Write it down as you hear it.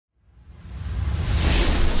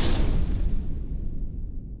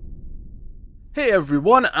Hey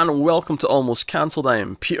everyone, and welcome to Almost Cancelled. I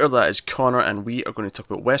am Peter, that is Connor, and we are going to talk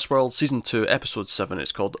about Westworld Season 2, Episode 7.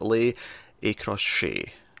 It's called Les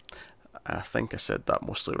Écorchés. I think I said that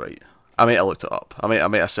mostly right. I might have looked it up. I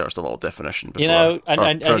might have searched a little definition before, You know, or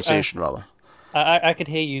pronunciation rather. I could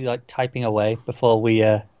hear you like typing away before Oh, we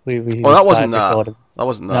that wasn't started that. recording. That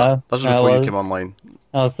wasn't that. No, That was no, before you well, came online.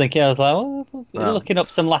 I was like, well, No, looking up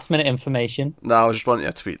some last minute information. no, I was just wanting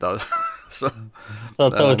you to tweet that. so, So I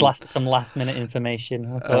thought it was um, some last minute information.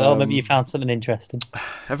 I thought, oh, maybe you um, found something interesting.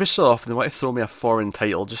 every so often they want to throw me a foreign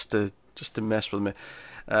title just to mess with me.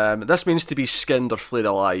 This means to be skinned or flayed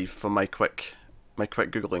alive from my quick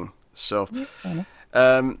googling. So, Fair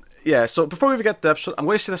enough. yeah. So before we even get to the episode, I'm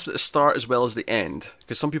going to say this at the start as well as the end,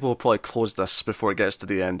 because some people will probably close this before it gets to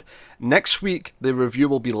the end. Next week the review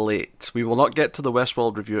will be late. We will not get to the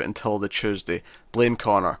Westworld review until the Tuesday. Blame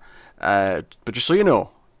Connor. But just so you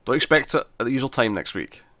know, don't expect it at the usual time next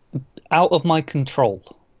week. Out of my control.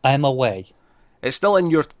 I am away. It's still in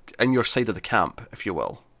your side of the camp, if you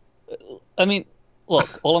will. I mean,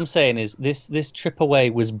 look, all I'm saying is this trip away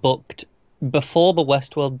was booked before the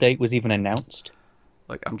Westworld date was even announced.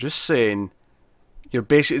 Like, I'm just saying, you're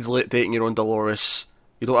basically dating your own Dolores.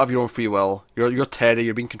 You don't have your own free will. You're Teddy.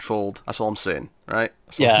 You're being controlled. That's all I'm saying, right?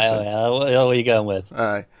 That's all I'm Yeah, saying. yeah. What are you going with?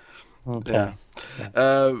 Aye. Yeah. Okay. Yeah.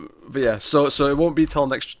 But yeah, so it won't be till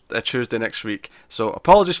next Tuesday next week. So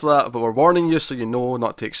apologies for that, but we're warning you so you know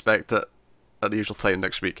not to expect it at the usual time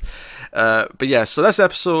next week. But yeah, so this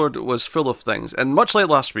episode was full of things, and much like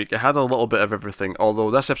last week, it had a little bit of everything. Although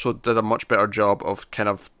this episode did a much better job of kind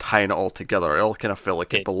of tying it all together. It all kind of felt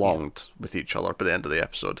like it belonged with each other by the end of the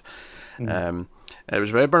episode. Mm. It was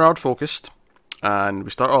very Bernard focused. And we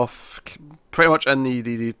start off pretty much in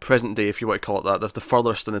the present day, if you want to call it that. That's the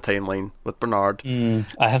furthest in the timeline with Bernard.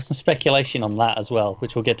 I have some speculation on that as well,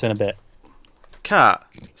 which we'll get to in a bit. Cat,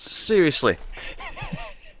 seriously.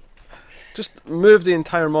 Just move the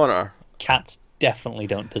entire monitor. Cats definitely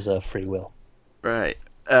don't deserve free will. Right.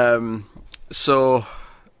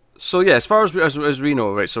 So yeah, as far as we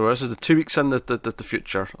know, right, so this is the 2 weeks in the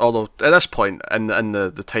future. Although, at this point, in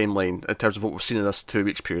the timeline, in terms of what we've seen in this 2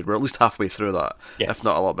 weeks period, we're at least halfway through that, Yes. if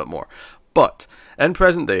not a little bit more. But, in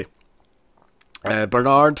present day,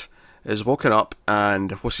 Bernard is woken up,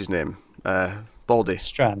 and, what's his name? Baldy.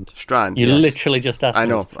 Strand. Strand, You yes. literally just asked I me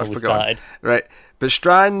know, this before I we forgot. started. Right. But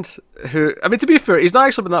Strand, who, I mean, to be fair, he's not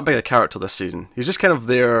actually been that big a character this season. He's just kind of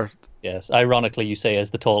there. Yes, ironically, you say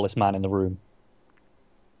as the tallest man in the room.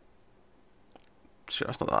 Sure,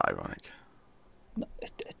 that's not that ironic.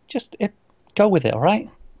 Go with it, all right?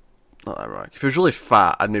 Not that ironic. If he was really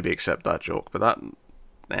fat, I'd maybe accept that joke, but that,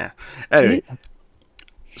 nah. Anyway,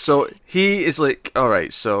 so he is like,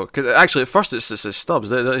 alright, so, cause actually at first it's his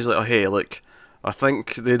Stubbs. He's like, oh hey, look, I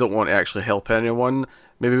think they don't want to actually help anyone.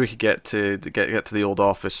 Maybe we could get to the old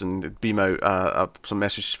office and beam out some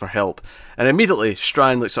messages for help. And immediately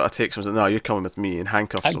Strand like sort of takes him and says, no, you're coming with me, and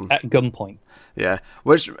handcuffs him. At gunpoint. Yeah,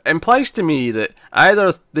 which implies to me that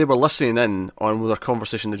either they were listening in on their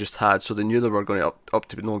conversation they just had, so they knew they were going up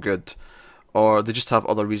to be no good, or they just have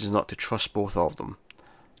other reasons not to trust both of them.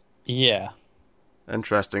 Yeah.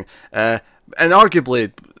 Interesting. And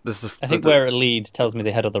arguably, I think where it leads tells me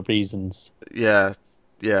they had other reasons. yeah,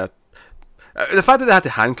 yeah. The fact that they had to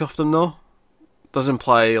handcuff them though does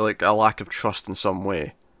imply like a lack of trust in some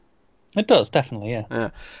way. It does, definitely, yeah. Yeah.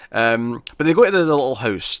 But they go to the little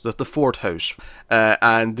house, the Ford house,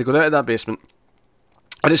 and they go down to that basement.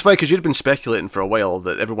 And it's funny because you'd been speculating for a while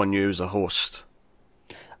that everyone knew he was a host.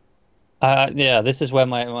 Yeah, this is where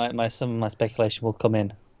some of my speculation will come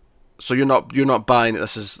in. So you're not buying that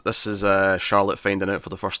this is Charlotte finding out for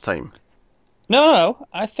the first time. No,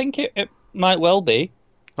 I think it might well be.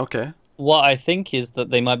 Okay. What I think is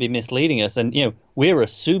that they might be misleading us, and we're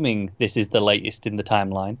assuming this is the latest in the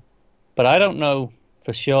timeline, but I don't know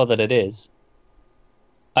for sure that it is.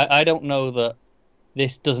 I don't know that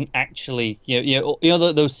this doesn't actually,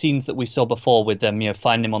 those scenes that we saw before with them,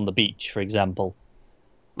 find him on the beach, for example.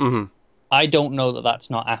 Mm-hmm. I don't know that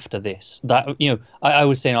that's not after this. That I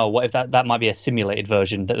was saying, oh, what if that might be a simulated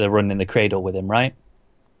version that they're running in the cradle with him, right?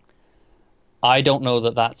 I don't know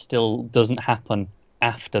that still doesn't happen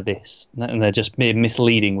after this, and they're just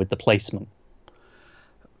misleading with the placement.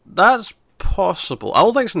 That's possible. I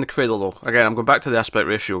don't think it's in the cradle though. Again, I'm going back to the aspect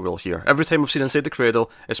ratio rule here. Every time we've seen inside the cradle,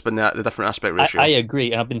 it's been the different aspect ratio. I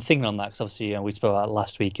agree, and I've been thinking on that because obviously we spoke about it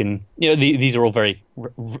last week, and these are all very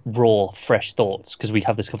raw, fresh thoughts because we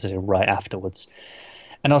have this conversation right afterwards.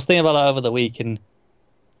 And I was thinking about that over the week, and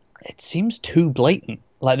it seems too blatant.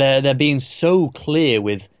 Like they're being so clear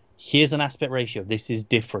with here's an aspect ratio, this is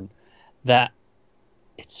different, that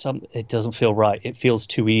it doesn't feel right. It feels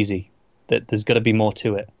too easy. that there's got to be more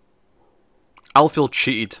to it. I'll feel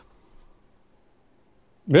cheated.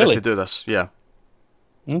 Really? If they do this, yeah.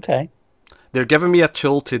 Okay. They're giving me a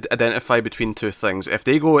tool to identify between two things. If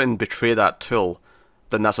they go and betray that tool,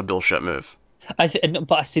 then that's a bullshit move.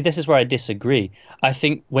 But I see, this is where I disagree. I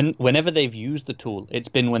think whenever they've used the tool, it's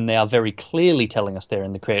been when they are very clearly telling us they're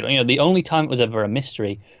in the cradle. The only time it was ever a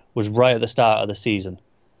mystery was right at the start of the season.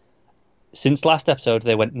 Since last episode,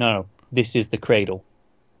 they went, no, this is the cradle.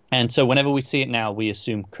 And so whenever we see it now, we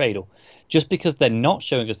assume cradle. Just because they're not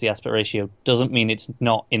showing us the aspect ratio doesn't mean it's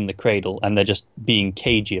not in the cradle, and they're just being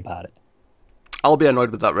cagey about it. I'll be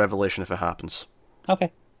annoyed with that revelation if it happens.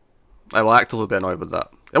 Okay. I will actively be annoyed with that.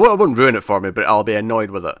 It won't ruin it for me, but I'll be annoyed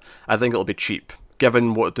with it. I think it'll be cheap,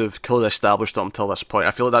 given what they've clearly established up until this point.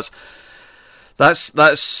 I feel like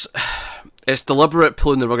that's it's deliberate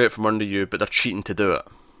pulling the rug out from under you, but they're cheating to do it.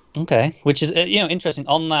 Okay, which is interesting.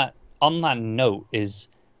 On that note is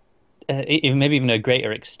maybe even a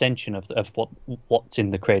greater extension of what's in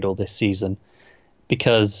the cradle this season,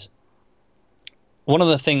 because one of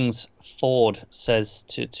the things Ford says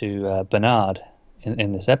to Bernard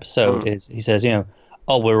in this episode is, he says,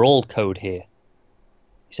 oh, we're all code here.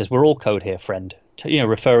 He says, we're all code here, friend.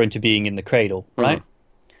 Referring to being in the cradle, right?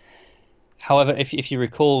 However, if you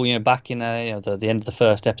recall, back in the end of the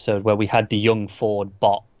first episode where we had the young Ford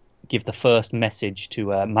bot give the first message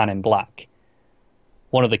to Man in Black,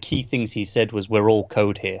 one of the key things he said was, we're all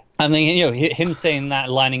code here. I mean, him saying that,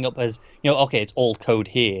 lining up as, okay, it's all code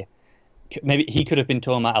here. Maybe he could have been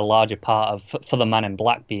talking about a larger part of, for the Man in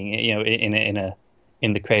Black being,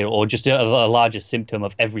 in the cradle, or just a larger symptom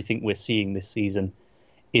of everything we're seeing this season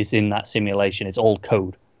is in that simulation. It's all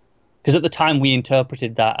code. Because at the time we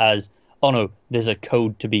interpreted that as, oh no, there's a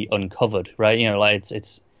code to be uncovered, right?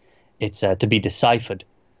 It's to be deciphered.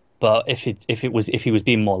 But if he was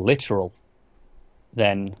being more literal,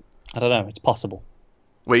 then I don't know. It's possible.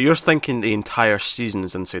 Wait, you're thinking the entire season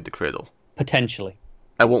is inside the cradle? Potentially.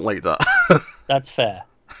 I won't like that. That's fair.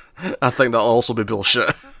 I think that'll also be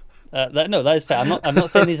bullshit. That is fair. I'm not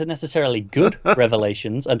saying these are necessarily good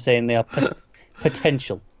revelations. I'm saying they are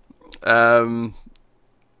potential. I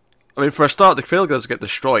mean, for a start, the cradle does get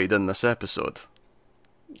destroyed in this episode.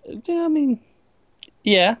 I mean,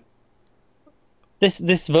 yeah.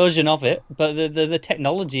 This version of it, but the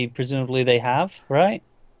technology presumably they have, right?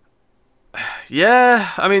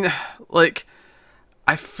 Yeah, I mean, like,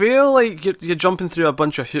 I feel like you're jumping through a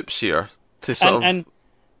bunch of hoops here to sort of... And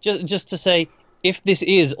just to say, if this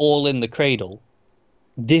is all in the cradle,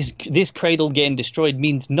 this cradle getting destroyed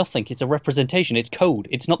means nothing. It's a representation. It's code.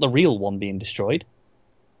 It's not the real one being destroyed.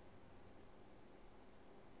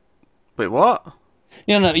 Wait, what?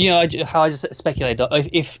 How I just speculated.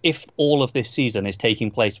 If all of this season is taking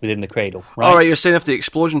place within the cradle, right? All right, you're saying if the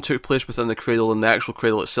explosion took place within the cradle and the actual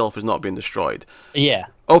cradle itself is not being destroyed. Yeah.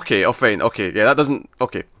 Okay, fine. Okay, yeah, that doesn't...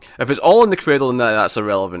 Okay. If it's all in the cradle, then that's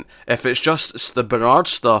irrelevant. If it's just the Bernard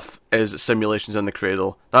stuff is simulations in the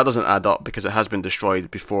cradle, that doesn't add up because it has been destroyed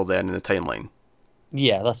before then in the timeline.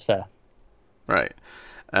 Yeah, that's fair. Right.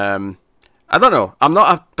 I don't know. I'm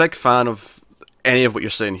not a big fan of any of what you're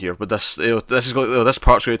saying here, but this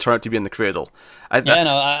part's going to turn out to be in the cradle.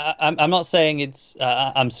 I'm not saying it's.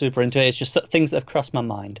 I'm super into it. It's just things that have crossed my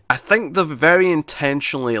mind. I think they've very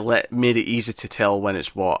intentionally made it easy to tell when it's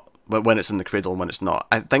in the cradle and when it's not.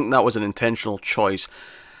 I think that was an intentional choice,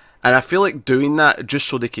 and I feel like doing that just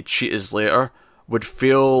so they could cheat us later would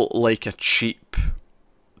feel like a cheap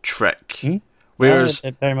trick. Hmm? Whereas,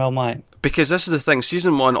 it very well might. Because this is the thing,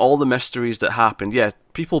 season 1, all the mysteries that happened, yeah,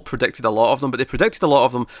 people predicted a lot of them, but they predicted a lot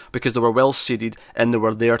of them because they were well seeded and they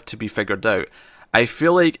were there to be figured out. I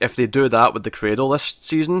feel like if they do that with the cradle this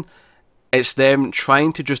season, it's them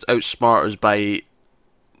trying to just outsmart us by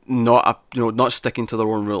not sticking to their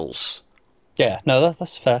own rules. Yeah, no,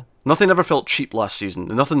 that's fair. Nothing ever felt cheap last season,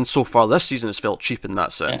 and nothing so far this season has felt cheap in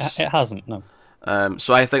that sense. It hasn't, no.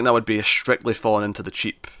 So I think that would be strictly falling into the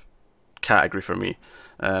cheap category for me.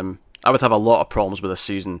 I would have a lot of problems with this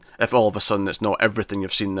season if all of a sudden it's not everything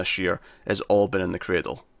you've seen this year has all been in the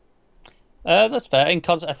cradle. That's fair. I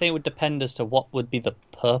think it would depend as to what would be the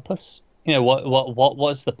purpose. What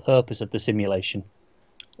was the purpose of the simulation,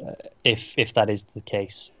 if that is the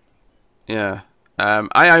case. Yeah.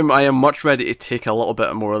 I am much ready to take a little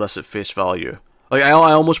bit more of this at face value. Like I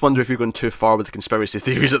almost wonder if you're going too far with the conspiracy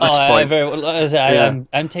theories at this point.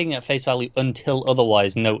 I'm taking it at face value until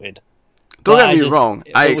otherwise noted. Don't get me wrong.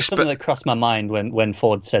 It was something that crossed my mind when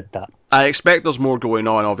Ford said that. I expect there's more going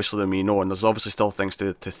on, obviously, than we know, and there's obviously still things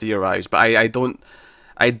to theorise. But I don't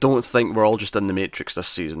think we're all just in the Matrix this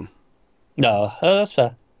season. No, that's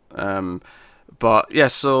fair. But yeah,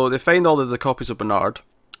 so they find all of the copies of Bernard.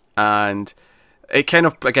 and it kind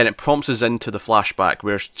of, again, it prompts us into the flashback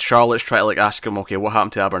where Charlotte's trying to like ask him, okay, what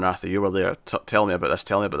happened to Abernathy? You were there. Tell me about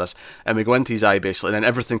this. And we go into his eye basically, and then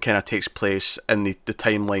everything kind of takes place in the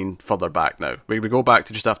timeline further back. Now we go back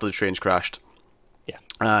to just after the trains crashed. Yeah,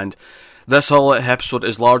 and this whole episode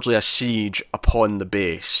is largely a siege upon the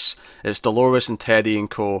base. It's Dolores and Teddy and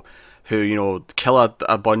co. who, you know, kill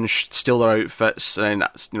a bunch, steal their outfits, and,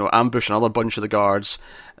 you know, ambush another bunch of the guards,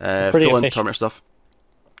 fill in Terminator stuff.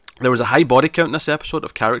 There was a high body count in this episode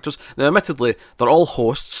of characters. Now, admittedly, they're all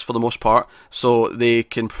hosts for the most part, so they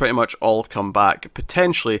can pretty much all come back,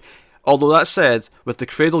 potentially. Although that said, with the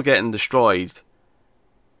Cradle getting destroyed,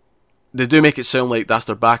 they do make it sound like that's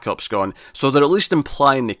their backups gone, so they're at least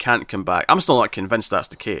implying they can't come back. I'm still not convinced that's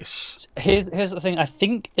the case. Here's the thing. I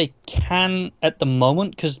think they can at the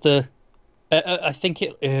moment, because I think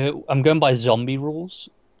I'm going by zombie rules.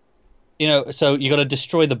 You know, so you got to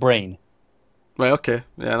destroy the brain. Right, okay.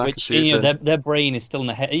 Yeah, and I can see it. You know, their brain is still in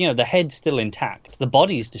the head. You know, the head's still intact. The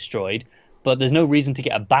body is destroyed, but there's no reason to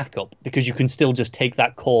get a backup because you can still just take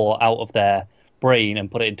that core out of their brain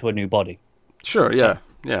and put it into a new body. Sure, yeah.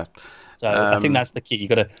 So I think that's the key. You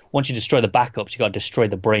got to, once you destroy the backups, you got to destroy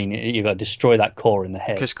the brain. You got to destroy that core in the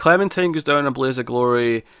head. Because Clementine goes down in a blaze of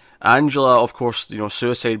glory. Angela, of course, you know,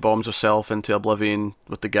 suicide bombs herself into oblivion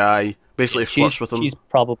with the guy. Basically, flirts with him. She's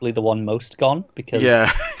probably the one most gone because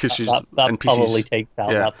she's that in pieces. Probably takes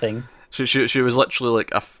out that thing. She was literally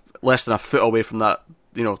like less than a foot away from that,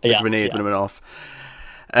 you know, the grenade when it went off.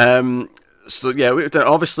 So yeah,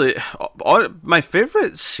 obviously, my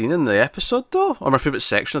favourite scene in the episode, though, or my favourite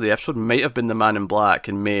section of the episode, might have been the Man in Black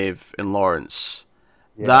and Maeve and Lawrence.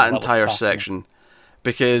 Yeah, that entire section,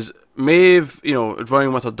 because Maeve, you know,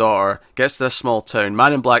 running with her daughter, gets to this small town.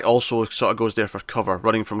 Man in Black also sort of goes there for cover,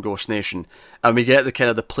 running from Ghost Nation, and we get the kind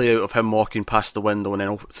of the play out of him walking past the window and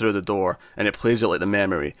then through the door, and it plays out like the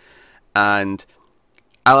memory. And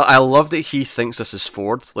I love that he thinks this is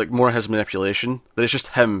Ford, like more his manipulation, that it's just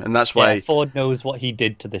him, and that's why Ford knows what he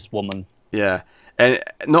did to this woman. Yeah, and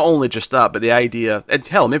not only just that, but the idea, and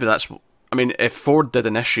hell, maybe that's, I mean, if Ford did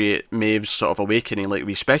initiate Maeve's sort of awakening, like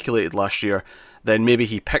we speculated last year, then maybe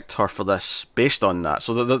he picked her for this based on that.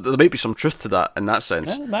 So there might be some truth to that in that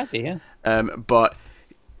sense. Yeah, it might be, yeah. But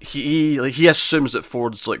he assumes that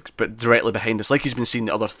Ford's like directly behind us, like he's been seeing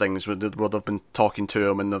the other things where they've been talking to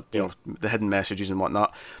him and you know, the hidden messages and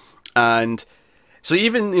whatnot. And so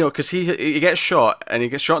even, you know, because he gets shot, and he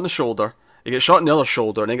gets shot in the shoulder, he gets shot in the other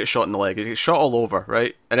shoulder, and he gets shot in the leg. He gets shot all over,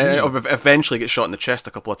 right? And then eventually gets shot in the chest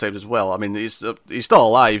a couple of times as well. I mean, he's still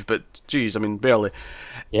alive, but geez, I mean, barely.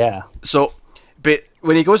 Yeah. So, but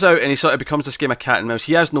when he goes out and he sort of becomes this game of cat and mouse,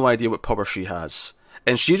 he has no idea what power she has.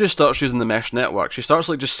 And she just starts using the mesh network. She starts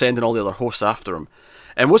like just sending all the other hosts after him.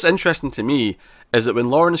 And what's interesting to me is that when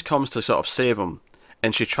Lawrence comes to sort of save him,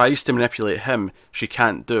 and she tries to manipulate him, she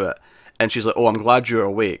can't do it. And she's like, oh, I'm glad you're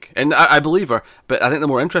awake. And I believe her, but I think the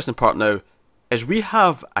more interesting part now is we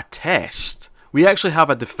have a test. We actually have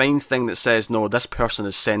a defined thing that says, no, this person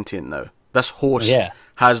is sentient now. This host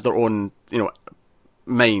has their own, you know,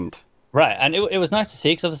 mind. Right, and it was nice to see,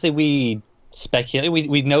 because obviously we speculated,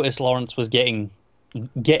 we noticed Lawrence was getting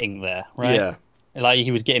there, right? Yeah. Like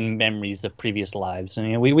he was getting memories of previous lives, and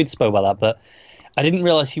you know, we'd spoke about that, but I didn't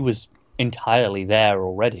realize he was entirely there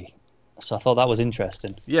already. So I thought that was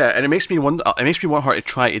interesting. Yeah, and it makes me wonder. It makes me want her to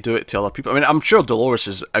try to do it to other people. I mean, I'm sure Dolores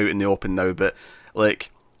is out in the open now, but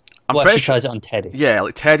like, she tries it on Teddy. Yeah,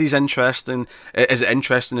 like Teddy's interesting. Is it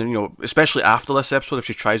interesting? And, you know, especially after this episode, if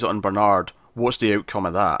she tries it on Bernard, what's the outcome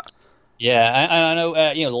of that? Yeah, I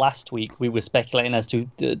know. You know, last week we were speculating as to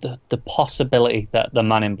the possibility that the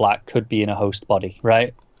Man in Black could be in a host body,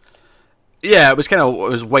 right? Yeah, it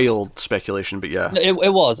was wild speculation, but yeah,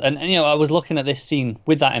 it was, and you know, I was looking at this scene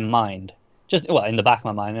with that in mind, just in the back of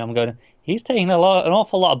my mind, and I'm going, he's taking an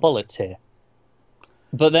awful lot of bullets here.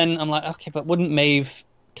 But then I'm like, okay, but wouldn't Maeve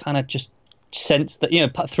kind of just sense that, you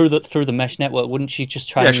know, through the mesh network, wouldn't she just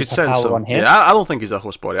try and use her power on him? Yeah, I don't think he's a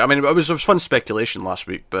host body. I mean, it was fun speculation last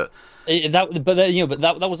week, but that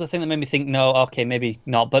was the thing that made me think, no, okay, maybe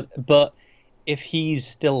not. But if he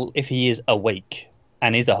is awake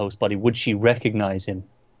and is a host body, would she recognize him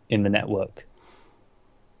in the network?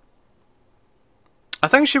 I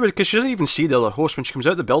think she would, because she doesn't even see the other host. When she comes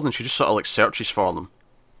out of the building, she just sort of like searches for them.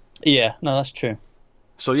 Yeah, no, that's true.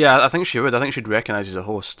 So yeah, I think she would. I think she'd recognize he's a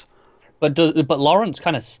host. But Lawrence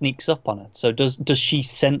kind of sneaks up on it. So does she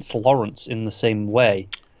sense Lawrence in the same way?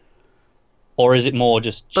 Or is it more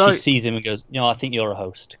just she sees him and goes, you know, I think you're a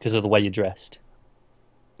host because of the way you're dressed?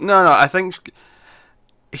 No, I think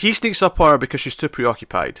he sneaks up on her because she's too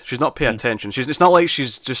preoccupied. She's not paying attention. It's not like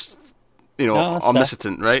she's just, you know,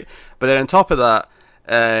 omniscient, right? But then on top of that,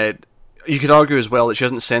 you could argue as well that she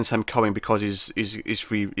doesn't sense him coming because he's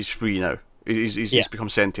free now. He's become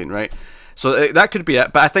sentient, right? So that could be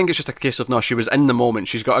it, but I think it's just a case of no. She was in the moment.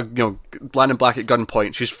 She's got Landon Black at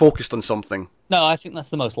gunpoint. She's focused on something. No, I think that's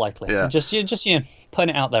the most likely. Yeah. Just putting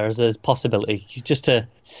it out there as a possibility, just to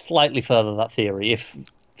slightly further that theory, if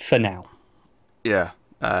for now. Yeah.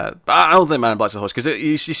 But I don't think Man in Black's the host, because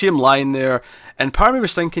you see him lying there, and part of me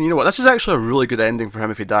was thinking, you know what, this is actually a really good ending for him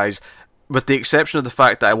if he dies, with the exception of the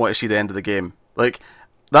fact that I want to see the end of the game. Like,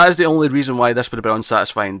 that is the only reason why this would have been an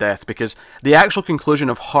unsatisfying death, because the actual conclusion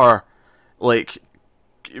of her, like,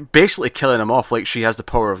 basically killing him off like she has the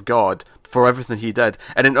power of God for everything he did,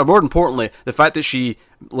 and then, more importantly, the fact that she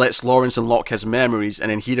lets Lawrence unlock his memories, and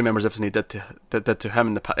then he remembers everything he did to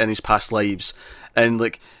him in his past lives, and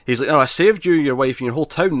like he's like, oh, I saved you, your wife, and your whole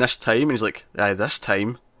town this time, and he's like, aye, this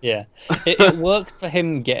time. Yeah, it works for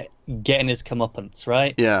him getting his comeuppance,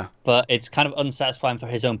 right? Yeah, but it's kind of unsatisfying for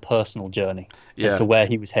his own personal journey as Yeah. to where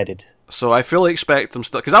he was headed. So I fully expect him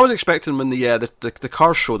still, because I was expecting when the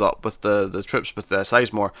car showed up with the troops with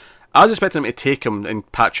Sizemore, I was expecting them to take him and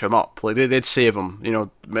patch him up, like they'd save him, you know.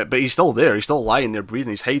 But he's still there. He's still lying there,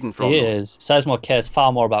 breathing. He's hiding from He them. is. Sizemore cares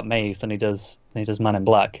far more about Maeve than he does Man in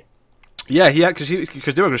Black. Yeah, because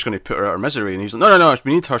they were just going to put her out of misery, and he's like, no,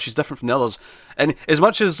 we need her. She's different from the others. And as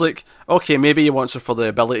much as like, okay, maybe he wants her for the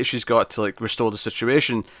ability she's got to like restore the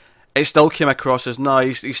situation, it still came across as no,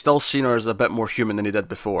 he's still seen her as a bit more human than he did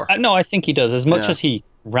before. No, I think he does. As much Yeah. as he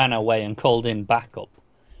ran away and called in backup,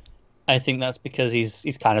 I think that's because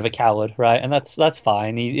he's kind of a coward, right? And that's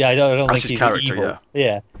fine. I don't That's think his he's character, evil.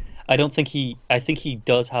 Yeah. I think he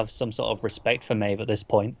does have some sort of respect for Maeve at this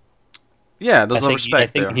point. Yeah, there's a I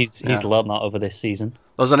respect think there. he's Yeah. learned that over this season.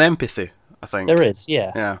 There's an empathy, I think. There is,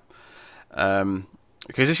 yeah. Yeah.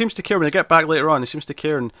 Because he seems to care when they get back later on. He seems to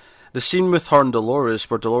care, and the scene with her and Dolores,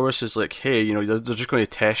 where Dolores is like, "Hey, you know, they're just going to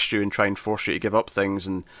test you and try and force you to give up things,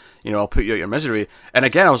 and you know, I'll put you out your misery." And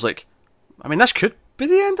again, I was like, I mean, this could be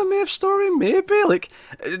the end of Maeve's story, maybe, like,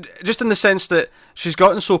 just in the sense that she's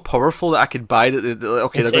gotten so powerful that I could buy that.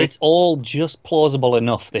 Okay, it's all just plausible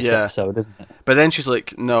enough this Yeah. episode, isn't it? But then she's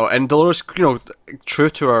like, no, and Dolores, you know, true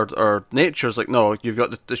to her nature, is like, no,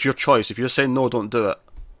 it's your choice. If you're saying no, don't do it.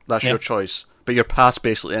 That's your choice. But your path's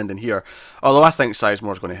basically ending here. Although I think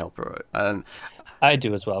Sizemore's going to help her out. And I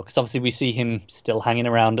do as well, because obviously we see him still hanging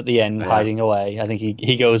around at the end, hiding away. I think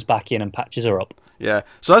he goes back in and patches her up. yeah,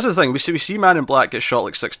 so that's the thing. We see Man in Black get shot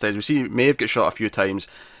like 6 times. We see Maeve get shot a few times,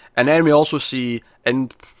 and then we also see,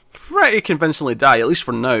 and pretty convincingly die, at least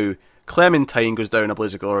for now, Clementine goes down in a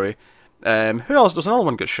blaze of glory. Who else? There's another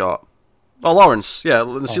one gets shot. Oh, Lawrence. Yeah,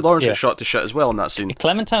 Lawrence gets shot to shit as well in that scene.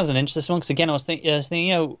 Clementine's an interesting one, because again, I was thinking,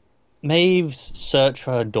 you know, Maeve's search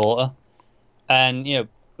for her daughter, and you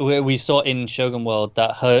know, we saw in Shogun World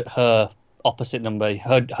that her opposite number,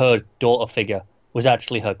 her daughter figure, was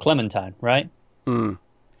actually her Clementine, right? Mm.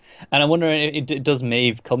 And I'm wondering, does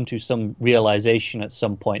Maeve come to some realization at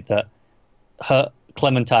some point that her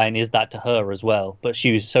Clementine is that to her as well, but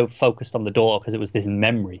she was so focused on the daughter because it was this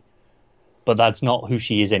memory, but that's not who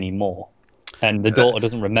she is anymore. And the daughter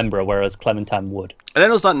doesn't remember her, whereas Clementine would. And then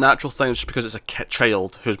there's that natural thing, just because it's a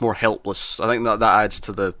child who's more helpless. I think that adds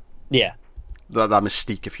to that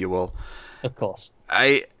mystique, if you will. Of course.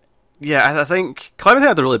 I think Clementine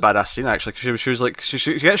had a really badass scene, actually. She was like,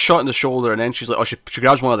 she gets shot in the shoulder, and then she's like, oh, she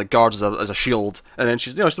grabs one of the guards as a shield, and then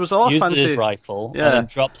she's, you know, there was a lot of uses fancy his rifle, and then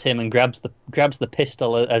drops him and grabs the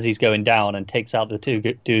pistol as he's going down, and takes out the two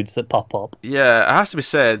dudes that pop up. Yeah, it has to be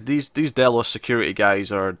said, these Delos security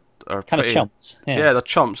guys are kind of chumps. Yeah, they're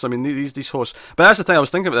chumps. I mean, these hosts. But that's the thing, I was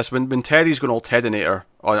thinking about this when Teddy's going all Tedinator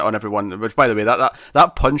on everyone. Which, by the way,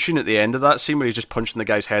 that punching at the end of that scene where he's just punching the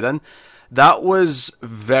guy's head in, that was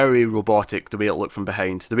very robotic. The way it looked from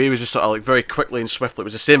behind, the way it was just sort of like very quickly and swiftly. It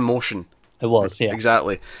was the same motion. It was, yeah,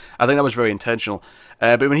 exactly. I think that was very intentional.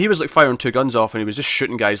 But when he was like firing 2 guns off and he was just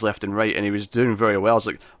shooting guys left and right and he was doing very well, I was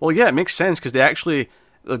like, well, yeah, it makes sense because they actually.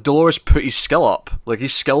 Dolores put his skill up, like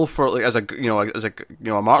his skill for like as a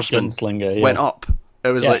marksman gunslinger, went up. It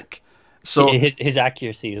was like, so his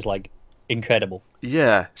accuracy is like incredible.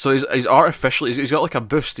 Yeah, so he's artificially he's got like a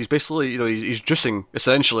boost. He's basically, you know, he's juicing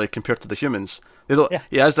essentially compared to the humans.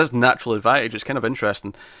 He has this natural advantage. It's kind of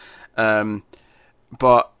interesting. But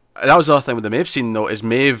that was the other thing with the Maeve scene though, is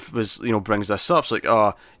Maeve was, you know, brings this up. It's like,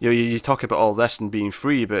 oh, you know, you talk about all this and being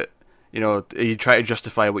free, but you know, you try to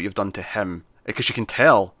justify what you've done to him. Because she can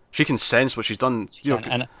tell, she can sense what she's done.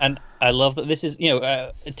 And I love that this is, you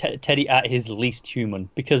know, Teddy at his least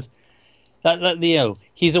human, because that you know,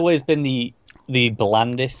 he's always been the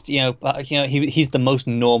blandest, you know, he's the most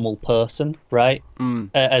normal person, right?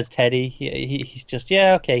 As Teddy, he's just,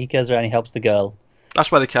 yeah, okay, he goes around, he helps the girl,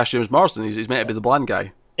 That's why they cast James Marsden. He's meant to be the bland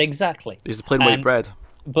guy. Exactly. He's the plain white bread.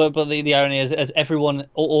 But the irony is, as everyone,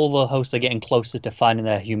 all the hosts are getting closer to finding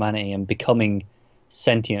their humanity and becoming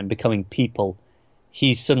sentient, becoming people,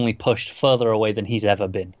 he's suddenly pushed further away than he's ever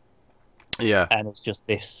been. Yeah. And it's just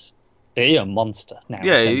this monster now,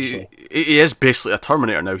 yeah, essentially. He is basically a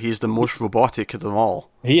Terminator now. He's the most robotic of them all.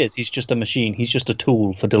 He is. He's just a machine. He's just a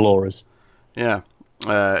tool for Dolores. Yeah.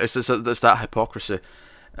 It's that hypocrisy.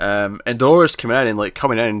 And Dolores coming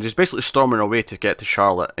in and just basically storming away to get to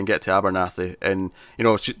Charlotte and get to Abernathy. And,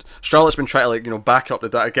 Charlotte's been trying to, back up the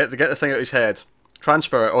data, get the thing out of his head,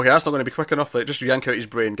 transfer it. Okay, that's not going to be quick enough. Just yank out his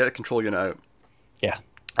brain, get the control unit out. Yeah.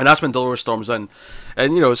 And that's when Dolores storms in.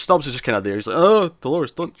 And, Stubbs is just kind of there. He's like, oh,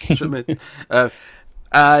 Dolores, don't shoot me.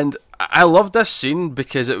 And I love this scene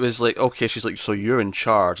because it was like, okay, she's like, so you're in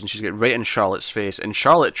charge. And she's getting right in Charlotte's face. And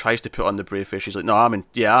Charlotte tries to put on the brave face. She's like, no, I'm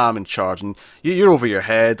in charge. And you're over your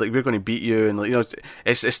head. Like, we're going to beat you. And,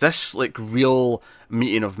 it's this, like, real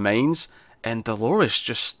meeting of minds. And Dolores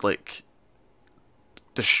just, like,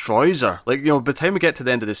 destroys her. Like, by the time we get to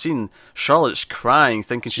the end of the scene, Charlotte's crying,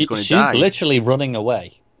 thinking she's going to die. She's literally running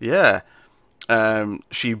away. Yeah.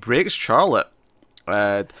 She breaks Charlotte.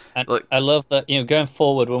 I love that, going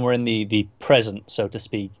forward when we're in the present, so to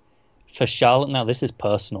speak, for Charlotte now, this is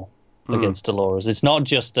personal against Dolores. It's not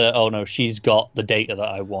just, oh no, she's got the data that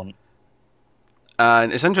I want.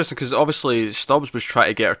 And it's interesting because obviously Stubbs was trying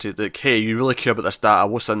to get her to, like, hey, you really care about this data,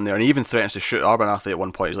 what's in there? And he even threatens to shoot Abernathy at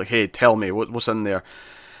one point. He's like, hey, tell me, what's in there?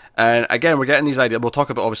 And again, we're getting these ideas. We'll talk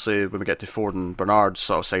about, obviously, when we get to Ford and Bernard's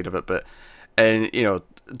sort of side of it, but, and,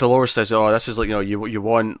 Dolores says, oh, this is like, you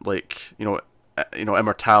want, like,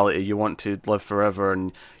 immortality, you want to live forever,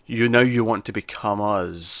 and you want to become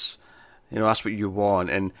us. That's what you want.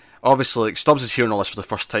 And obviously, like, Stubbs is hearing all this for the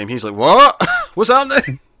first time. He's like, what? What's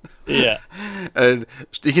happening? Yeah. And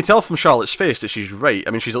you can tell from Charlotte's face that she's right.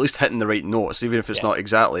 I mean, she's at least hitting the right notes, even if it's not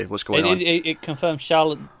exactly what's going on. It confirms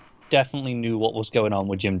Charlotte definitely knew what was going on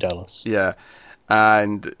with Jim Dallas. Yeah.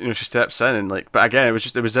 And, she steps in and, like, but again, it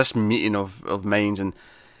was this meeting of minds, and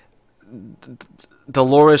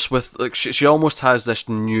Dolores with, like, she almost has this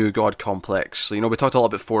new god complex. We talked a lot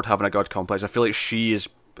about Ford having a god complex. I feel like she has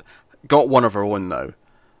got one of her own now.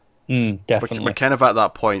 Definitely. We're kind of at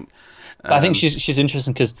that point. But I think she's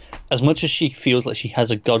interesting because as much as she feels like she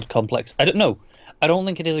has a god complex, I don't know. I don't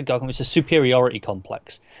think it is a god complex. It's a superiority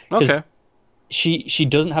complex. Okay. She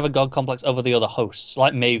doesn't have a god complex over the other hosts,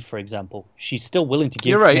 like Maeve, for example. She's still willing to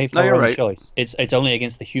give Maeve her own choice. It's only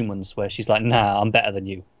against the humans where she's like, nah, I'm better than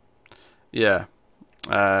you. Yeah.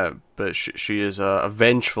 But she is a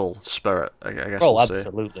vengeful spirit, I guess. Oh,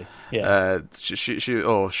 absolutely. Yeah.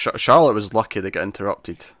 Charlotte was lucky they got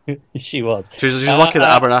interrupted. She was. She's lucky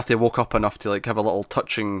that Abernathy woke up enough to, like, have a little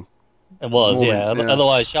touching. It was, moment. Yeah.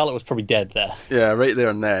 Otherwise, Charlotte was probably dead there. Yeah, right there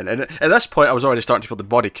and then. And at this point, I was already starting to feel the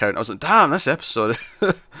body count. I was like, damn, this episode.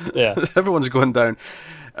 Yeah. Everyone's going down.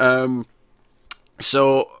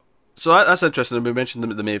 So that's interesting. We mentioned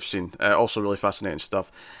the Maeve scene. Also really fascinating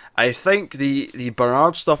stuff. I think the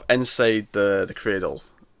Bernard stuff inside the cradle,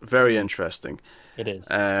 very interesting. It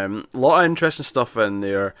is. A lot of interesting stuff in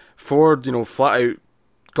there. Ford, flat out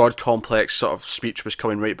God complex sort of speech was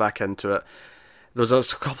coming right back into it. There's a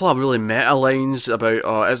couple of really meta lines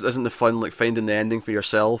about, isn't the fun, like, finding the ending for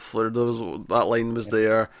yourself? That line was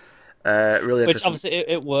there. Really interesting. Which obviously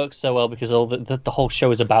it works so well because all the whole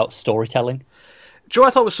show is about storytelling. Joe, I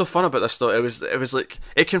thought was so fun about this though. It was like,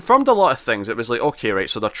 it confirmed a lot of things. It was like, okay, right,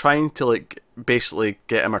 so they're trying to, like, basically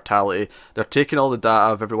get immortality. They're taking all the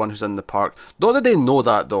data of everyone who's in the park. Not that they know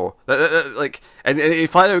that though. Like, and it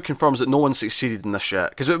flat out confirms that no one succeeded in this yet.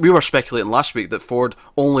 Because we were speculating last week that Ford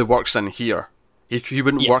only works in here. He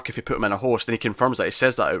wouldn't work if you put him in a host, and he confirms that. He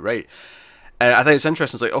says that outright. I think it's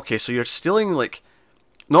interesting. It's like, okay, so you're stealing, like,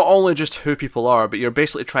 not only just who people are, but you're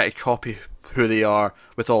basically trying to copy who they are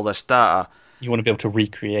with all this data. You want to be able to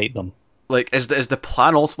recreate them. Like, is the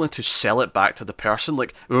plan ultimately to sell it back to the person?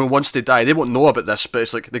 Like, once they die, they won't know about this, but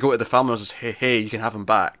it's like, they go to the family and say, hey, you can have him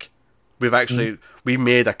back. We've actually, we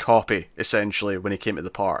made a copy, essentially, when he came to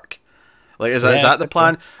the park. Like, is that the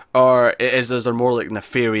plan? Or is there more, like,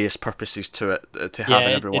 nefarious purposes to it, to having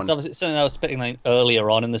everyone? It's obviously something I was speculating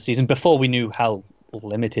earlier on in the season, before we knew how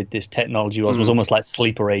limited this technology was almost like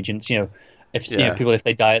sleeper agents, If people, if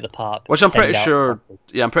they die at the park, which I'm pretty sure.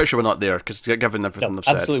 Yeah, I'm pretty sure we're not there because given everything they've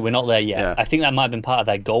said, absolutely, we're not there yet. Yeah. I think that might have been part of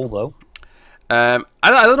their goal, though. I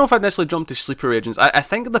don't know if I'd necessarily jump to sleeper agents. I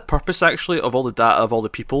think the purpose actually of all the data of all the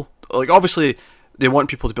people, like, obviously they want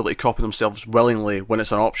people to be able to copy themselves willingly when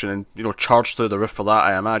it's an option, and charge through the roof for that,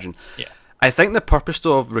 I imagine. Yeah. I think the purpose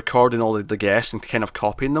though of recording all the guests and kind of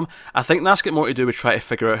copying them, I think that's got more to do with trying to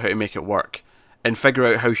figure out how to make it work. and figure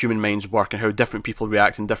out how human minds work and how different people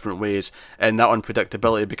react in different ways and that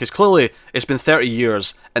unpredictability, because clearly it's been 30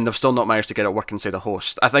 years and they've still not managed to get it working inside a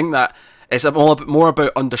host. I think that it's more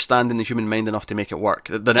about understanding the human mind enough to make it work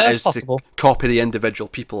than it is possible to copy the individual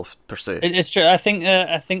people per se. It's true. I think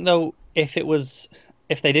though,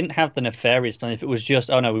 if they didn't have the nefarious plan, if it was just,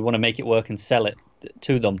 oh no, we want to make it work and sell it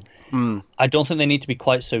to them, I don't think they need to be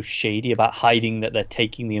quite so shady about hiding that they're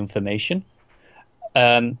taking the information. So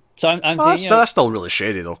I'm thinking, that's still really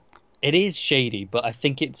shady though. It is shady, but I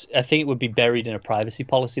think it would be buried in a privacy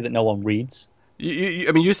policy that no one reads. I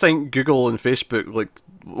mean, you think Google and Facebook, like,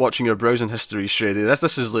 watching your browsing history is shady?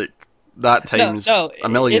 This is like that times a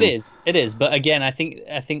million. It is. But again, I think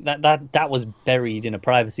that was buried in a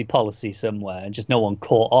privacy policy somewhere, and just no one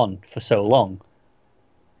caught on for so long.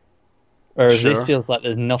 Whereas this feels like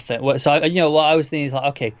there's nothing. So what I was thinking is like,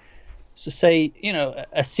 okay, so say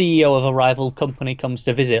a CEO of a rival company comes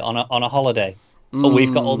to visit on a holiday. Oh,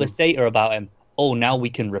 we've got all this data about him. Oh, now we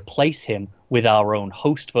can replace him with our own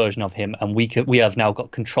host version of him, and we have now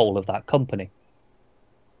got control of that company.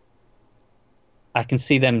 I can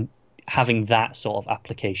see them having that sort of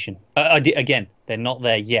application. Again, they're not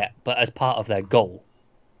there yet, but as part of their goal.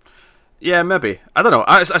 Yeah, maybe. I don't know.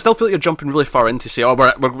 I still feel like you're jumping really far in to say,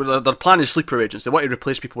 their plan is sleeper agents. They want to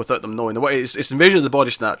replace people without them knowing. It's Invasion of the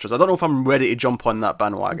Body Snatchers. I don't know if I'm ready to jump on that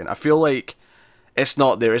bandwagon. I feel like it's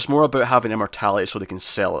not there. It's more about having immortality so they can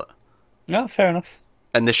sell it. No, fair enough.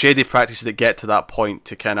 And the shady practices that get to that point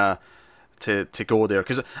to kind of to go there,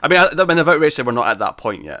 because I've outright said we're not at that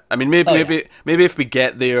point yet. I mean, maybe if we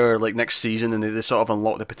get there like next season and they sort of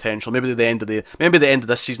unlock the potential, maybe the end of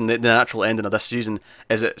this season, the natural ending of this season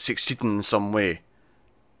is it succeeding in some way.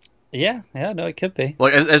 Yeah, no, it could be.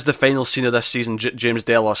 Like, is the final scene of this season James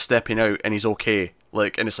Delos stepping out and he's okay?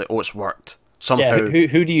 Like, and it's like, oh, it's worked somehow. Yeah,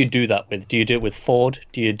 who do you do that with? Do you do it with Ford?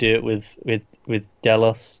 Do you do it with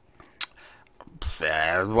Delos?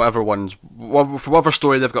 Whatever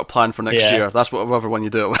story they've got planned for next year, that's whatever one you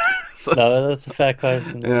do it with. No, that's a fair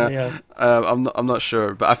question. Yeah. I'm not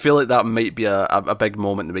sure, but I feel like that might be a big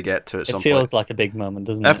moment that we get to at some point. It feels like a big moment,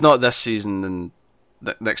 doesn't it? If not this season, then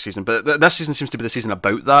next season. But this season seems to be the season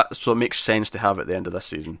about that, so it makes sense to have it at the end of this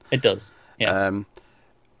season. It does. Yeah.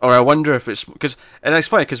 Or I wonder if it's because, and it's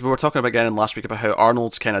funny because we were talking about again last week about how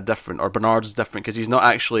Arnold's kind of different, or Bernard's different, because he's not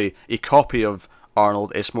actually a copy of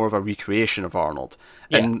Arnold, it's more of a recreation of Arnold.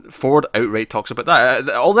 Yeah. And Ford outright talks about that.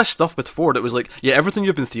 All this stuff with Ford, it was like, everything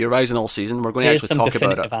you've been theorizing all season, we're going to actually talk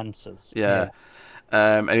about it. Answers. Yeah.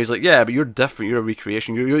 And he's like, but you're different, you're a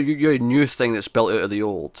recreation, you're a new thing that's built out of the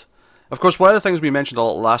old. Of course, one of the things we mentioned a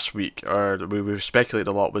lot last week, or we speculated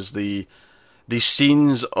a lot, was the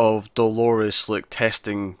scenes of Dolores like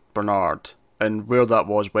testing Bernard. And where that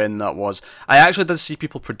was, when that was. I actually did see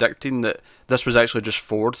people predicting that this was actually just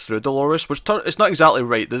Ford through Dolores, which it's not exactly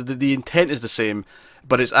right. The intent is the same,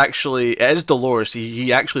 but it is Dolores.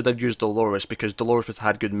 He actually did use Dolores because Dolores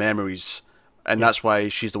had good memories, and that's why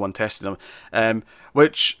she's the one testing him.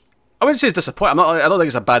 Which I wouldn't say is disappointing. I don't think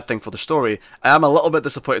it's a bad thing for the story. I am a little bit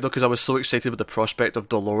disappointed though because I was so excited with the prospect of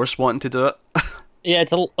Dolores wanting to do it. Yeah,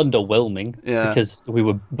 it's a little underwhelming because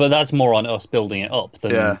but that's more on us building it up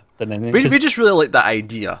than anything. We just really like that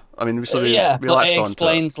idea. I mean, but it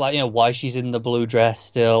explains why she's in the blue dress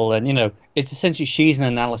still, and it's essentially she's in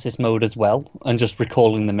analysis mode as well, and just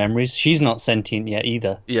recalling the memories. She's not sentient yet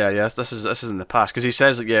either. Yeah, this is in the past because he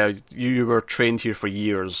says you were trained here for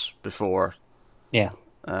years before. Yeah.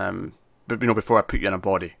 But before I put you in a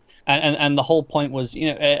body. And the whole point was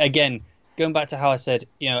again. Going back to how I said,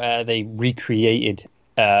 they recreated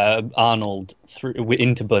Arnold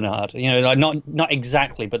into Bernard. Not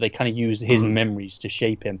exactly, but they kind of used his memories to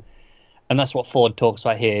shape him, and that's what Ford talks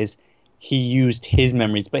about here. Is he used his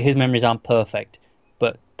memories, but his memories aren't perfect.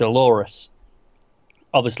 But Dolores,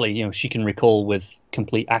 obviously, she can recall with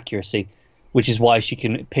complete accuracy, which is why she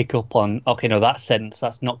can pick up on that sentence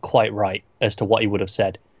that's not quite right as to what he would have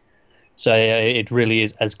said. So it really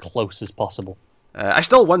is as close as possible. I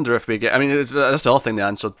still wonder if we get. I mean, that's the other thing they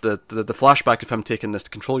answered. The flashback of him taking this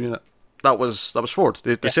control unit. That was Ford.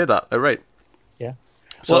 They say that outright. Yeah.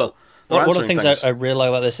 So one of the things I really like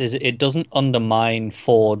about this is it doesn't undermine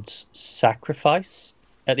Ford's sacrifice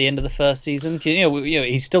at the end of the first season.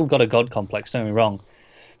 He's still got a god complex. Don't get me wrong,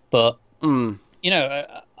 but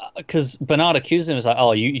because Bernard accuses him, is like,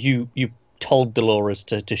 oh, you told Dolores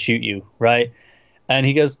to shoot you, right? And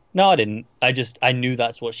he goes, no, I didn't. I knew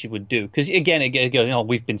that's what she would do. Because again,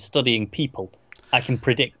 we've been studying people. I can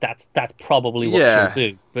predict that's probably what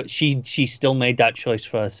she'll do. But she still made that choice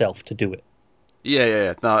for herself to do it.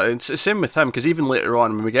 Yeah. No, it's the same with him. Because even later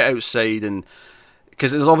on, when we get outside and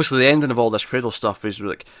because it's obviously the ending of all this cradle stuff is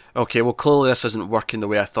like, okay, well clearly this isn't working the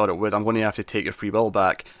way I thought it would. I'm going to have to take your free will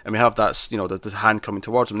back, and we have that, you know, the hand coming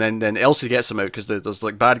towards him. Then Elsie gets him out because there's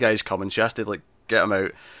like bad guys coming. She has to like get him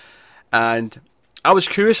out, and I was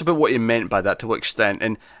curious about what he meant by that, to what extent,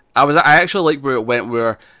 and I actually like where it went,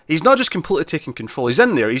 where he's not just completely taking control. He's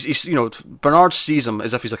in there. He's you know, Bernard sees him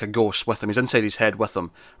as if he's like a ghost with him. He's inside his head with him,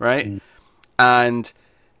 right? And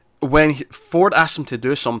when Ford asks him to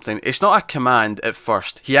do something, it's not a command at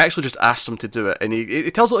first. He actually just asks him to do it, and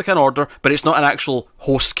he tells it like an order, but it's not an actual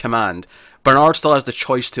host command. Bernard still has the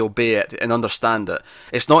choice to obey it and understand it.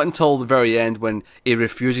 It's not until the very end, when he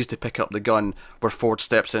refuses to pick up the gun, where Ford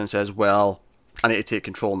steps in and says, well, I need to take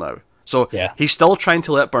control now. So he's still trying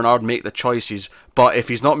to let Bernard make the choices, but if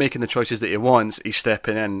he's not making the choices that he wants, he's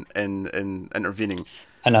stepping in and intervening.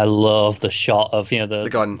 And I love the shot of, you know, the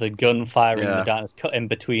gun firing Yeah. the gun. It's cut in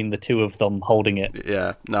between the two of them holding it.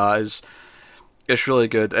 Yeah, no, it's really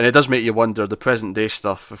good, and it does make you wonder. The present day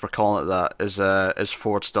stuff, if we're calling it that, is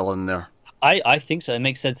Ford still in there? I think so. It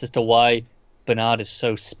makes sense as to why Bernard is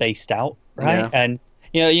so spaced out, right? Yeah. And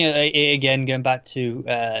again, going back to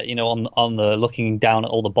on the looking down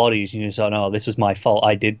at all the bodies, you know, so no, this was my fault.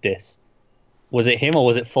 I did this. Was it him or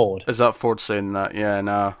was it Ford? Is that Ford saying that? Yeah,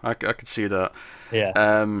 no, I could see that.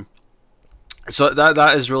 Yeah. So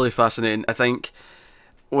that is really fascinating. I think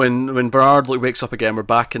when Bernard wakes up again, we're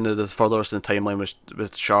back in the furthest in the timeline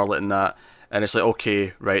with Charlotte and that, and it's like,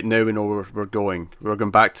 okay, right, now we know where we're going. We're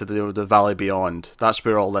going back to the Valley Beyond. That's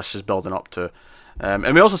where all this is building up to. And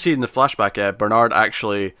we also see in the flashback Bernard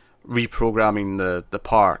actually reprogramming the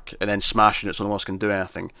park and then smashing it so no one else can do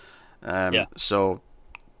anything. So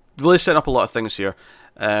really setting up a lot of things here.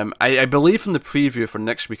 I believe from the preview for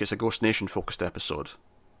next week it's a Ghost Nation focused episode.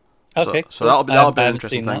 Okay, so that'll be an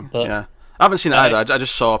interesting thing. Yeah, I haven't seen it either. I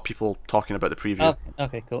just saw people talking about the preview.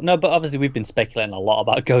 Okay, cool. No, but obviously we've been speculating a lot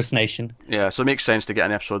about Ghost Nation. Yeah, so it makes sense to get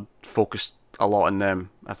an episode focused a lot on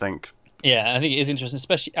them, I think. Yeah, I think it is interesting,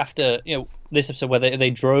 especially after, you know, this episode where they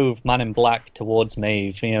drove Man in Black towards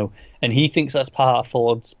Maeve, you know, and he thinks that's part of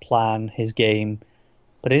Ford's plan, his game.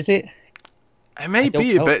 But is it? It may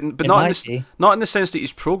be, but not in the sense that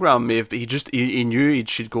he's programmed Maeve, but he knew he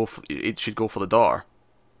should go for the door.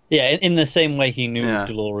 Yeah, in the same way he knew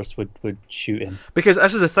Dolores would shoot him. Because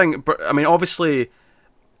this is the thing. I mean, obviously,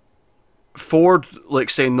 Ford like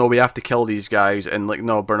saying no, we have to kill these guys, and like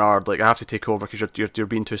no, Bernard, like I have to take over because you're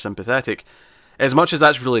being too sympathetic. As much as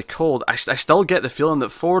that's really cold, I still get the feeling that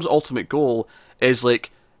Ford's ultimate goal is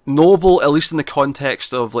like noble, at least in the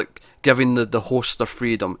context of like giving the hosts their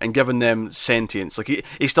freedom and giving them sentience. Like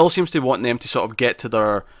he still seems to want them to sort of get to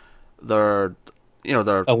their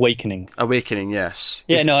awakening. Yes.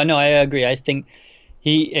 Yeah, I agree. I think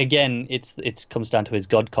he, again, it comes down to his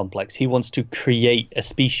god complex. He wants to create a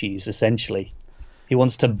species, essentially. He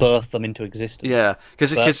wants to birth them into existence. Yeah,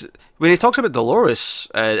 because when he talks about Dolores,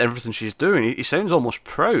 everything she's doing, he sounds almost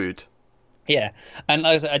proud. Yeah, and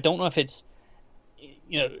like I said, I don't know if it's,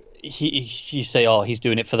 you know, you say, oh, he's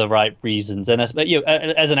doing it for the right reasons, and as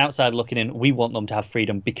an outsider looking in, we want them to have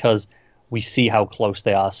freedom because we see how close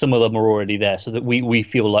they are. Some of them are already there, so that we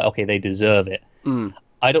feel like, okay, they deserve it.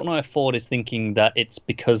 I don't know if Ford is thinking that it's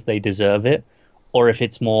because they deserve it, or if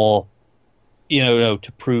it's more,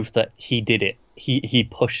 to prove that he did it. He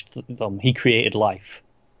pushed them. He created life.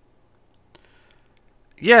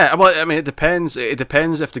 Yeah, well, I mean, it depends. It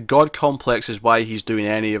depends if the God complex is why he's doing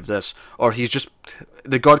any of this, or he's just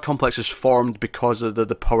the God complex is formed because of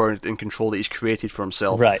the power and control that he's created for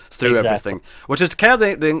himself through everything. Which is kind of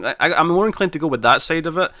the thing. I'm more inclined to go with that side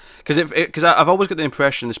of it because I've always got the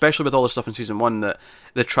impression, especially with all the stuff in season 1, that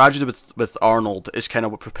the tragedy with Arnold is kind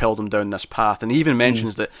of what propelled him down this path. And he even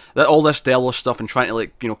mentions that all this Delos stuff and trying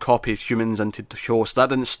to copy humans into hosts, that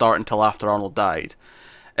didn't start until after Arnold died,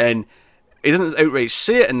 and he doesn't outright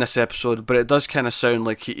say it in this episode, but it does kind of sound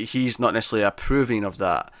like he's not necessarily approving of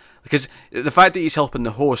that. Because the fact that he's helping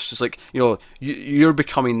the hosts is like, you're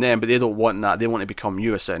becoming them, but they don't want that. They want to become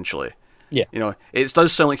you, essentially. Yeah. It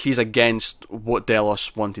does sound like he's against what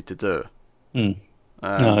Delos wanted to do.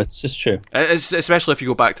 No, it's just true. Especially if you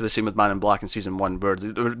go back to the same with Man in Black in season 1, where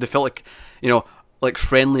they felt like, like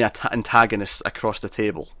friendly antagonists across the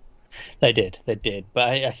table. They did. But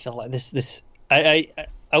I felt like this. I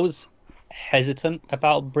was hesitant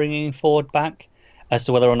about bringing Ford back as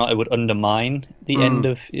to whether or not it would undermine the end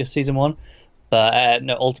of season 1, but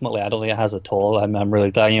no, ultimately I don't think it has at all. I'm really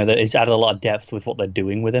glad that it's added a lot of depth with what they're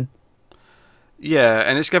doing with him. Yeah,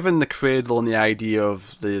 and it's given the cradle and the idea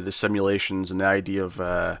of the simulations and the idea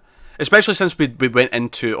of especially since we went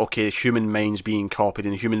into human minds being copied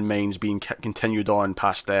and human minds being continued on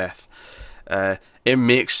past death. it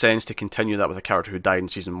makes sense to continue that with a character who died in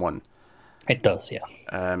season 1. It does,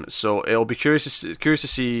 yeah. So it'll be curious to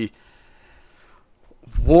see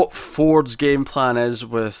what Ford's game plan is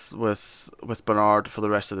with Bernard for the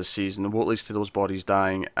rest of the season, and what leads to those bodies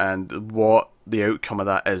dying, and what the outcome of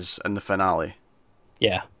that is in the finale.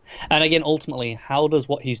 Yeah. And again, ultimately, how does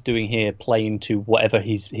what he's doing here play into whatever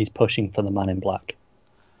he's pushing for the Man in Black?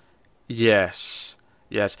 Yes.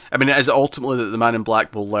 I mean, it is ultimately that the Man in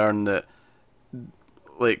Black will learn that,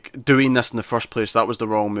 like, doing this in the first place, that was the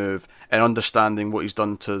wrong move, and understanding what he's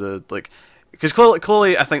done to the, like, because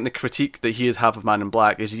clearly I think the critique that he'd have of Man in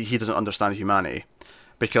Black is he doesn't understand humanity,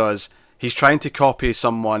 because he's trying to copy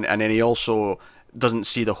someone, and then he also doesn't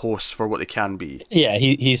see the hosts for what they can be. Yeah,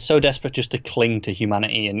 he's so desperate just to cling to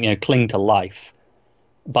humanity and cling to life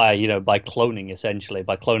by cloning, essentially,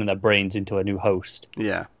 by cloning their brains into a new host.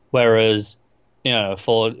 Yeah. Whereas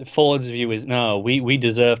Ford's view is, no, we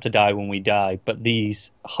deserve to die when we die, but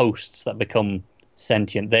these hosts that become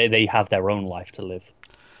sentient, they have their own life to live.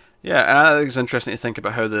 Yeah, and I think it's interesting to think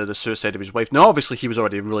about how the suicide of his wife. Now, obviously, he was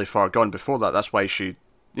already really far gone before that. That's why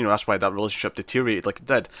that's why that relationship deteriorated like it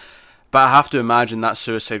did. But I have to imagine that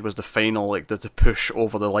suicide was the final, like the push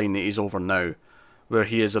over the line that he's over now, where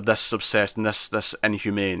he is this obsessed and this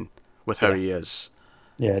inhumane with how he is.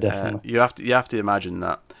 Yeah, definitely. You have to imagine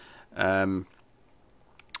that.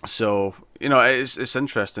 So it's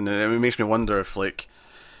interesting, and it makes me wonder if, like,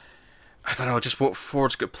 I don't know, just what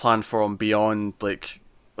Ford's got planned for him beyond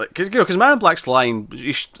because Man in Black's lying.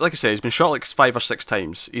 Like I said, he's been shot like 5 or 6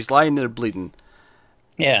 times. He's lying there bleeding.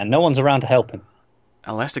 Yeah, no one's around to help him.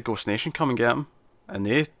 Unless the Ghost Nation come and get him, and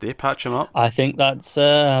they patch him up. I think that's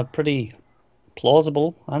a pretty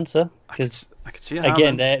plausible answer. Because I could see it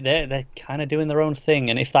again, happening. they're kind of doing their own thing,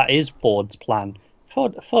 and if that is Ford's plan,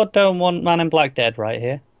 Ford don't want Man in Black dead right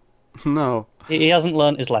here. No, he hasn't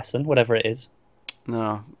learned his lesson, whatever it is.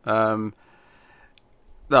 No, no,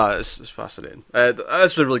 it's fascinating. This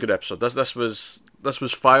was a really good episode. This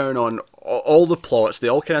was firing on all the plots. They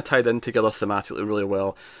all kind of tied in together thematically really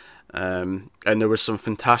well. And there was some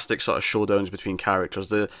fantastic sort of showdowns between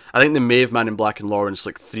characters. I think the Maeve, Man in Black, and Lawrence,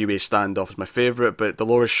 like, 3-way standoff is my favourite, but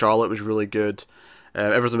Dolores Charlotte was really good.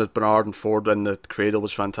 Everything with Bernard and Ford in the cradle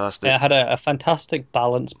was fantastic. Yeah, it had a fantastic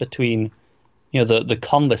balance between the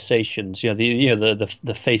conversations,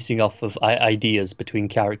 the facing off of ideas between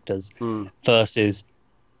characters versus,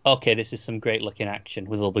 okay, this is some great looking action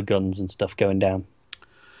with all the guns and stuff going down.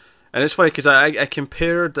 And it's funny because I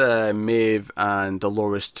compared Maeve and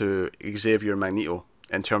Dolores to Xavier and Magneto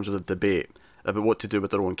in terms of the debate about what to do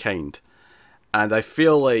with their own kind. And I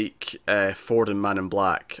feel like Ford and Man in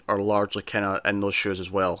Black are largely kind of in those shoes as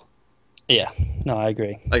well. Yeah, no, I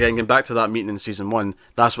agree. Again, going back to that meeting in season 1,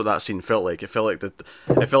 that's what that scene felt like. It felt like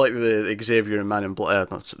the Xavier and Man in Black,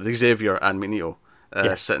 the Xavier and Magneto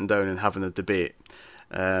sitting down and having a debate.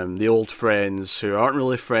 The old friends who aren't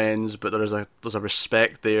really friends, but there's a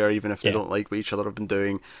respect there, even if they don't like what each other have been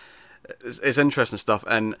doing. It's interesting stuff,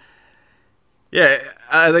 and yeah,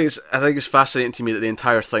 I think it's fascinating to me that the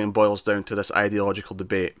entire thing boils down to this ideological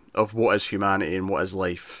debate of what is humanity and what is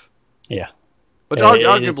life. Yeah, which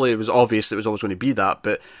arguably it was obvious it was always going to be that,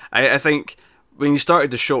 but I think when you started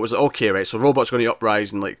the show, it was like, okay, right, so robots going to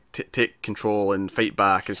uprise and like take control and fight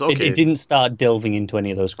back. It's okay. It didn't start delving into any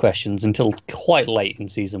of those questions until quite late in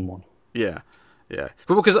season 1. Yeah.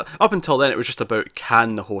 Because up until then, it was just about,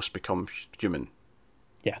 can the host become human?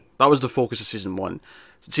 Yeah. That was the focus of season 1.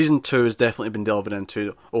 Season 2 has definitely been delving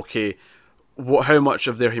into, okay, how much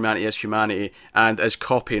of their humanity is humanity, and is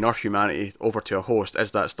copying our humanity over to a host,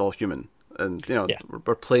 is that still human? And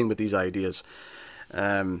we're playing with these ideas.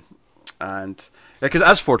 And because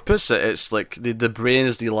as Ford puts it, it's like the brain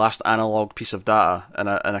is the last analog piece of data in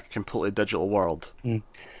a completely digital world.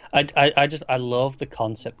 I love the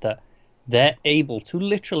concept that they're able to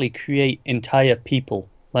literally create entire people,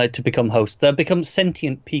 like, to become hosts. They become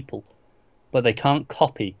sentient people, but they can't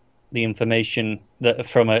copy the information that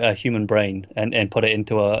from a human brain and put it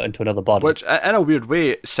into another body. Which, in a weird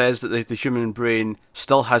way, says that the human brain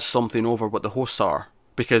still has something over what the hosts are,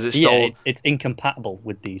 because it's still it's incompatible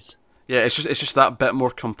with these. Yeah, it's just that bit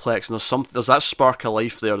more complex, and there's that spark of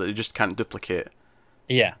life there that you just can't duplicate.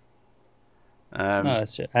 Yeah. And I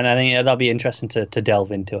think that'll be interesting to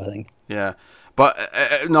delve into, I think. Yeah. But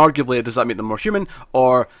arguably, does that make them more human,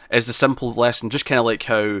 or is the simple lesson just kind of like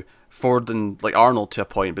how Ford and like Arnold to a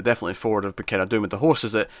point, but definitely Ford have been kind of doing with the hosts,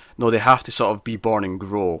 is that no, they have to sort of be born and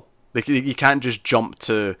grow. You can't just jump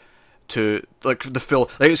to like the full,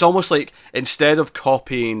 like, it's almost like instead of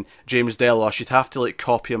copying James Delos, you'd have to like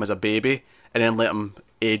copy him as a baby and then let him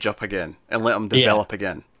age up again and let him develop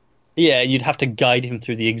again. Yeah, you'd have to guide him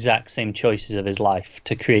through the exact same choices of his life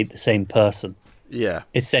to create the same person, Yeah.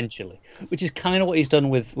 essentially. Which is kind of what he's done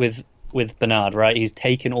with Bernard, right? He's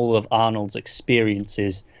taken all of Arnold's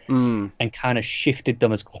experiences and kind of shifted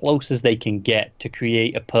them as close as they can get to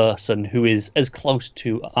create a person who is as close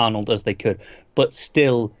to Arnold as they could, but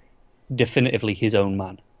still definitively his own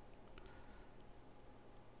man.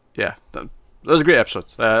 Yeah, that was a great episode.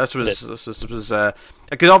 This was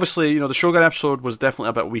because obviously, the Shogun episode was definitely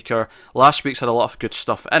a bit weaker. Last week's had a lot of good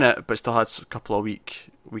stuff in it, but still had a couple of weak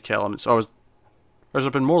elements. Or has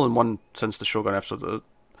there been more than one since the Shogun episode?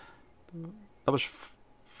 That was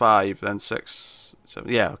 5, then 6,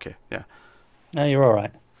 7. Yeah, okay, yeah. No, you're all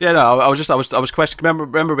right. Yeah, no, I was questioning.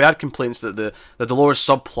 Remember, we had complaints that the Dolores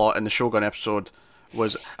subplot in the Shogun episode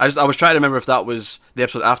was. I was trying to remember if that was the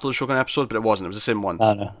episode after the Shogun episode, but it wasn't. It was the same one.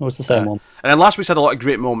 No, it was the same one. And then last week's had a lot of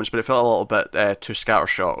great moments, but it felt a little bit too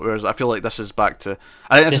scattershot. Whereas I feel like this is back to.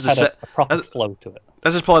 I think this had a proper flow to it.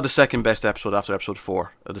 This is probably the second best episode after episode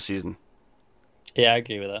 4 of the season. Yeah, I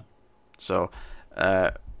agree with that. So,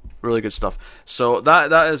 really good stuff. So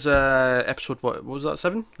that is episode what was that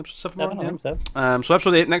 7? Episode 7. I think so. So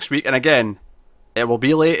episode 8 next week, and again, it will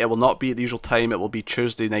be late. It will not be at the usual time. It will be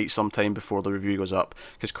Tuesday night sometime before the review goes up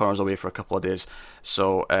because Connor's away for a couple of days.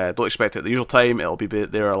 So don't expect it at the usual time. It'll be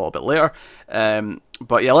there a little bit later.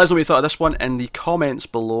 But yeah, let us know what you thought of this one in the comments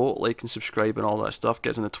below. Like and subscribe and all that stuff. Get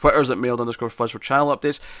us in the Twitters at mailed_fuzz for channel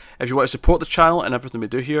updates. If you want to support the channel and everything we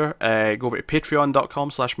do here, go over to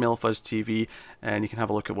patreon.com/mailfuzztv and you can have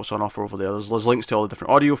a look at what's on offer over there. There's links to all the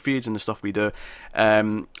different audio feeds and the stuff we do.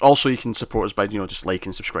 Also, you can support us by just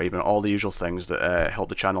liking, subscribing, all the usual things that help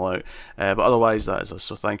the channel out. But otherwise, that is us.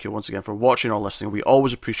 So thank you once again for watching or listening. We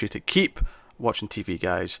always appreciate it. Keep watching TV,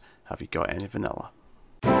 guys. Have you got any vanilla?